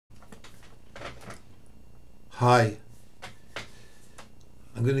Hi,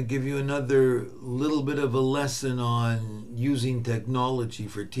 I'm going to give you another little bit of a lesson on using technology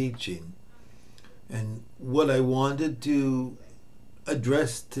for teaching. And what I wanted to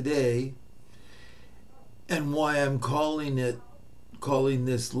address today and why I'm calling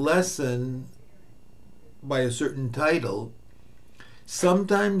this lesson by a certain title,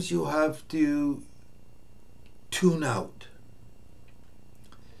 sometimes you have to tune out.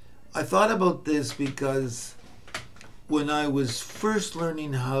 I thought about this because when I was first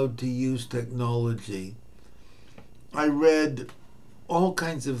learning how to use technology, I read all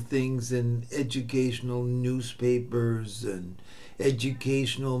kinds of things in educational newspapers and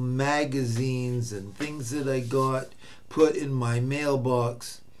educational magazines and things that I got put in my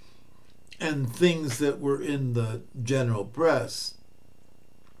mailbox and things that were in the general press.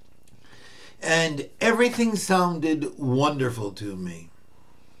 And everything sounded wonderful to me.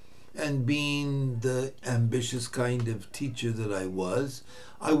 And being the ambitious kind of teacher that I was,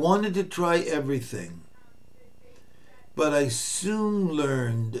 I wanted to try everything. But I soon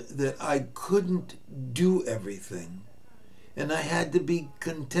learned that I couldn't do everything. And I had to be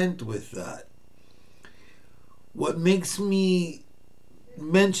content with that. What makes me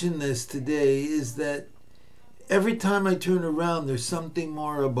mention this today is that every time I turn around, there's something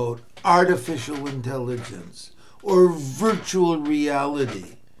more about artificial intelligence or virtual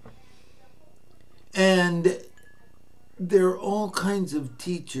reality. And there are all kinds of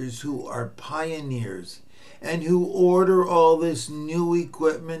teachers who are pioneers and who order all this new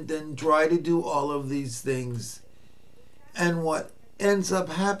equipment and try to do all of these things. And what ends up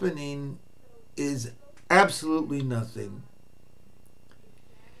happening is absolutely nothing.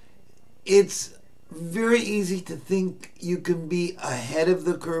 It's very easy to think you can be ahead of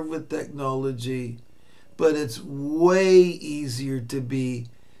the curve with technology, but it's way easier to be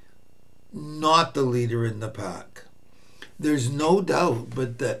not the leader in the pack. There's no doubt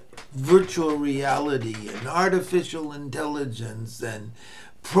but that virtual reality and artificial intelligence and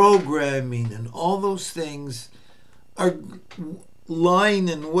programming and all those things are lying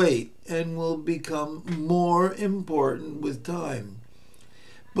in wait and will become more important with time.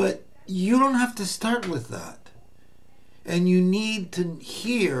 But you don't have to start with that. And you need to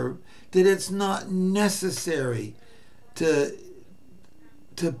hear that it's not necessary to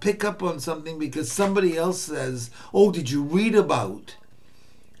pick up on something because somebody else says, "Oh, did you read about?"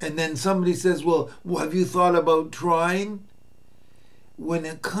 And then somebody says, "Well, have you thought about trying?" When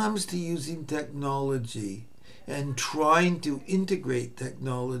it comes to using technology and trying to integrate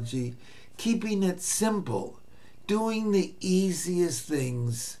technology, keeping it simple, doing the easiest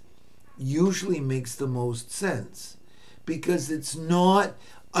things usually makes the most sense because it's not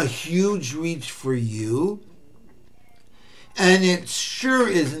a huge reach for you. And it sure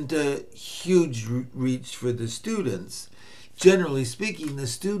isn't a huge reach for the students. Generally speaking, the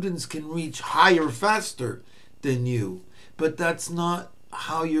students can reach higher faster than you. But that's not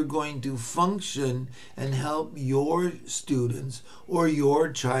how you're going to function and help your students or your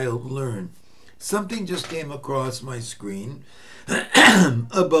child learn. Something just came across my screen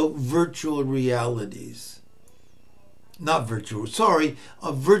about virtual realities. Not virtual, sorry,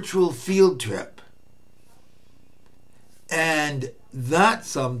 a virtual field trip. And that's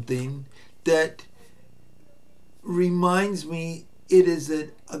something that reminds me it is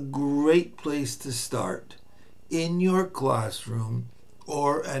a great place to start in your classroom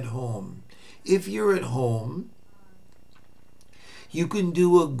or at home. If you're at home, you can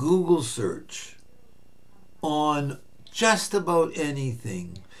do a Google search on just about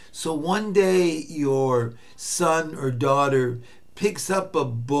anything. So one day your son or daughter picks up a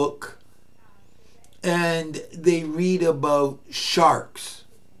book and they read about sharks.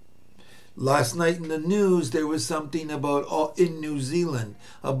 Last night in the news, there was something about in New Zealand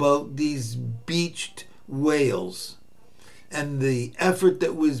about these beached whales and the effort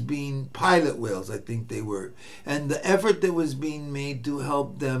that was being, pilot whales, I think they were, and the effort that was being made to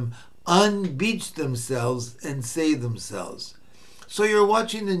help them unbeach themselves and save themselves. So you're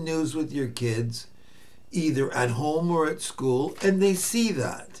watching the news with your kids, either at home or at school, and they see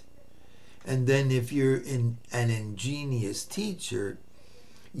that. And then if you're an ingenious teacher,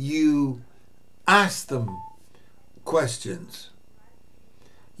 you ask them questions.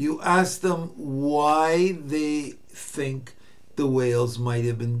 You ask them why they think the whales might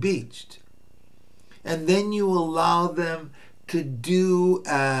have been beached. And then you allow them to do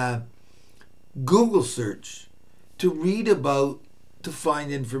a Google search to read about, to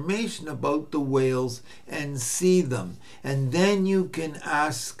find information about the whales and see them. And then you can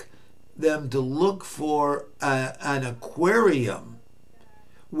ask them to look for an aquarium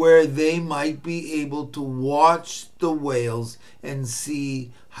where they might be able to watch the whales and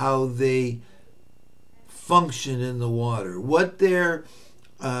see how they function in the water, what their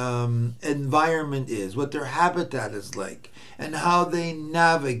environment is, what their habitat is like, and how they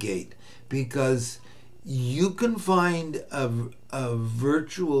navigate. Because you can find a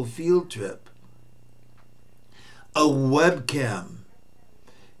virtual field trip, a webcam,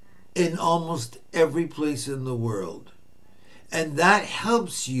 in almost every place in the world. And that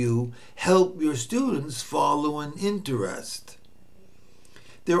helps you help your students follow an interest.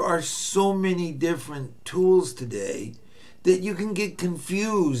 There are so many different tools today that you can get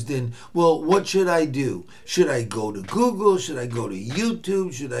confused in, well, what should I do? Should I go to Google? Should I go to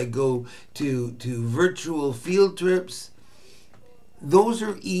YouTube? Should I go to virtual field trips? Those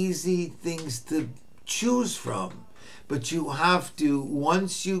are easy things to choose from. But you have to,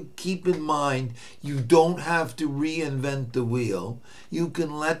 once you keep in mind, you don't have to reinvent the wheel. You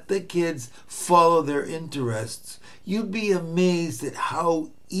can let the kids follow their interests. You'd be amazed at how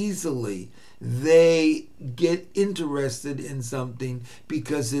easily they get interested in something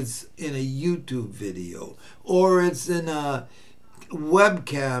because it's in a YouTube video, or it's in a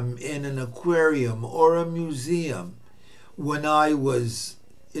webcam in an aquarium or a museum. When I was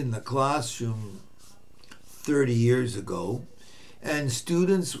in the classroom 30 years ago, and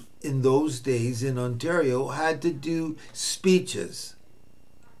students in those days in Ontario had to do speeches.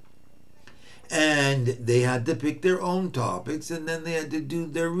 And they had to pick their own topics, and then they had to do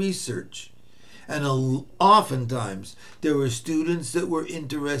their research. And oftentimes, there were students that were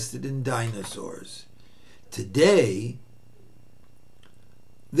interested in dinosaurs. Today,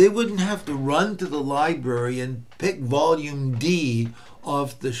 they wouldn't have to run to the library and pick volume D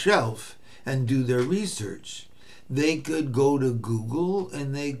off the shelf and do their research. They could go to Google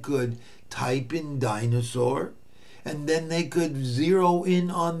and they could type in dinosaur, and then they could zero in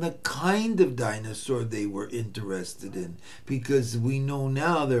on the kind of dinosaur they were interested in, because we know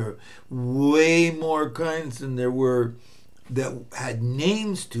now there are way more kinds than there were that had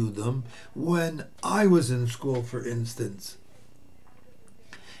names to them when I was in school, for instance.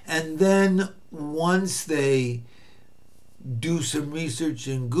 And then once they do some research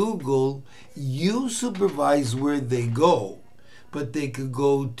in Google, you supervise where they go. But they could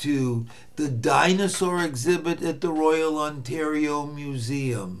go to the dinosaur exhibit at the Royal Ontario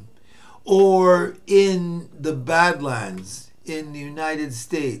Museum, or in the Badlands in the United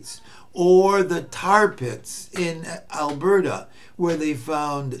States, or the tar pits in Alberta where they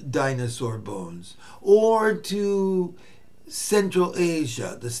found dinosaur bones, or to Central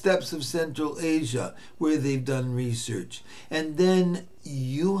Asia, the steppes of Central Asia, where they've done research. And then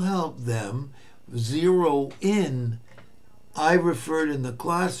you help them zero in. I referred in the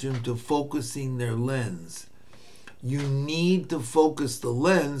classroom to focusing their lens. You need to focus the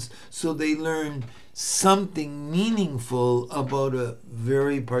lens so they learn something meaningful about a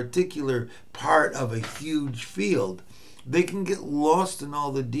very particular part of a huge field. They can get lost in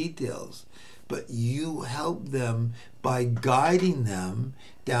all the details, but you help them by guiding them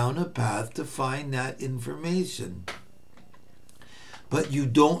down a path to find that information. But you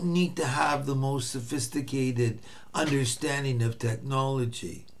don't need to have the most sophisticated understanding of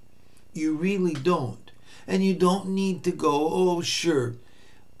technology. You really don't. And you don't need to go, oh, sure,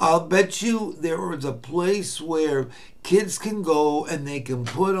 I'll bet you there is a place where kids can go and they can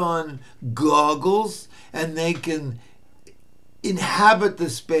put on goggles and they can inhabit the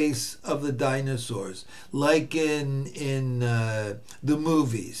space of the dinosaurs, like in the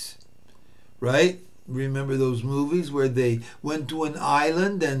movies, right? Remember those movies where they went to an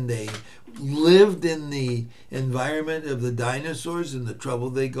island and they lived in the environment of the dinosaurs and the trouble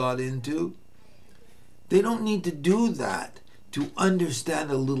they got into? They don't need to do that to understand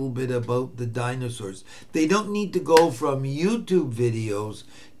a little bit about the dinosaurs. They don't need to go from YouTube videos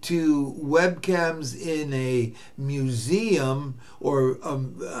to webcams in a museum or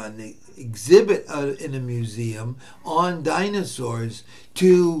an exhibit in a museum on dinosaurs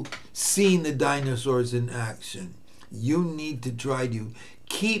to seeing the dinosaurs in action. You need to try to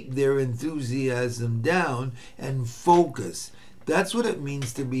keep their enthusiasm down and focus. That's what it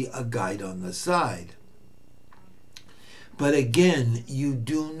means to be a guide on the side. But again, you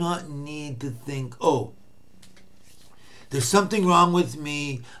do not need to think, oh, there's something wrong with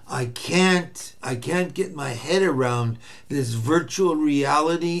me. I can't get my head around this virtual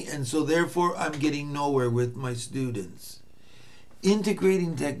reality, and so therefore I'm getting nowhere with my students.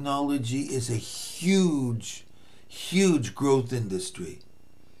 Integrating technology is a huge, huge growth industry.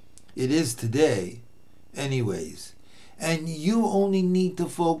 It is today, anyways. And you only need to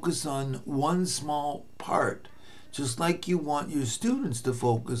focus on one small part just like you want your students to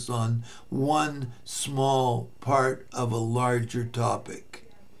focus on one small part of a larger topic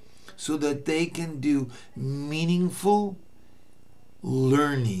so that they can do meaningful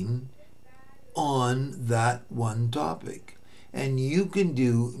learning on that one topic. And you can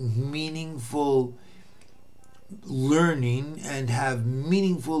do meaningful learning and have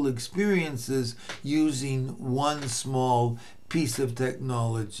meaningful experiences using one small piece of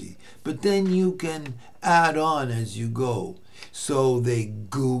technology. But then you can add on as you go. So they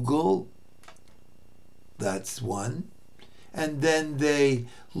Google, that's one. And then they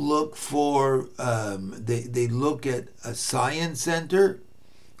look for, they look at a science center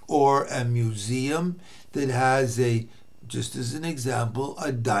or a museum that has just as an example,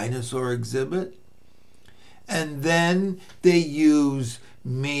 a dinosaur exhibit. And then they use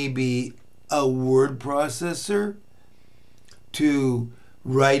maybe a word processor to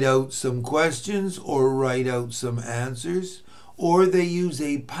write out some questions or write out some answers. Or they use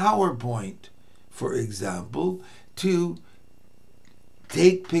a PowerPoint, for example, to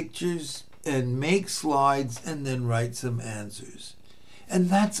take pictures and make slides and then write some answers. And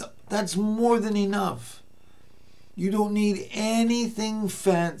that's more than enough. You don't need anything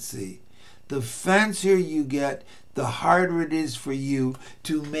fancy. The fancier you get, the harder it is for you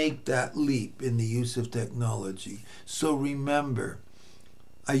to make that leap in the use of technology. So remember,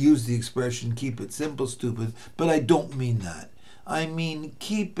 I use the expression keep it simple, stupid, but I don't mean that. I mean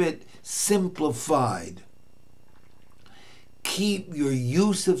keep it simplified. Keep your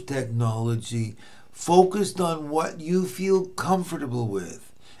use of technology focused on what you feel comfortable with.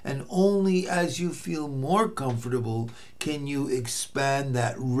 And only as you feel more comfortable can you expand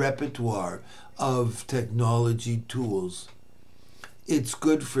that repertoire of technology tools. It's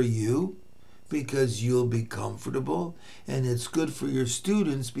good for you because you'll be comfortable, and it's good for your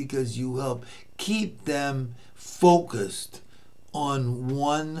students because you help keep them focused on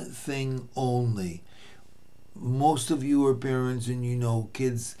one thing only. Most of you are parents and you know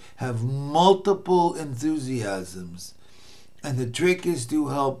kids have multiple enthusiasms. And the trick is to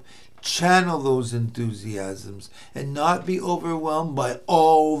help channel those enthusiasms and not be overwhelmed by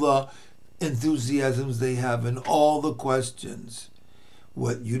all the enthusiasms they have and all the questions.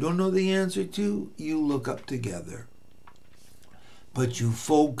 What you don't know the answer to, you look up together. But you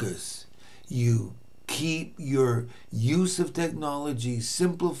focus. You keep your use of technology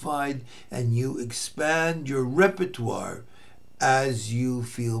simplified and you expand your repertoire as you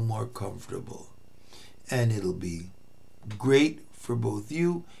feel more comfortable. And it'll be great for both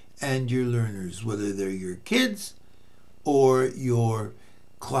you and your learners, whether they're your kids or your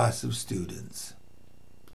class of students.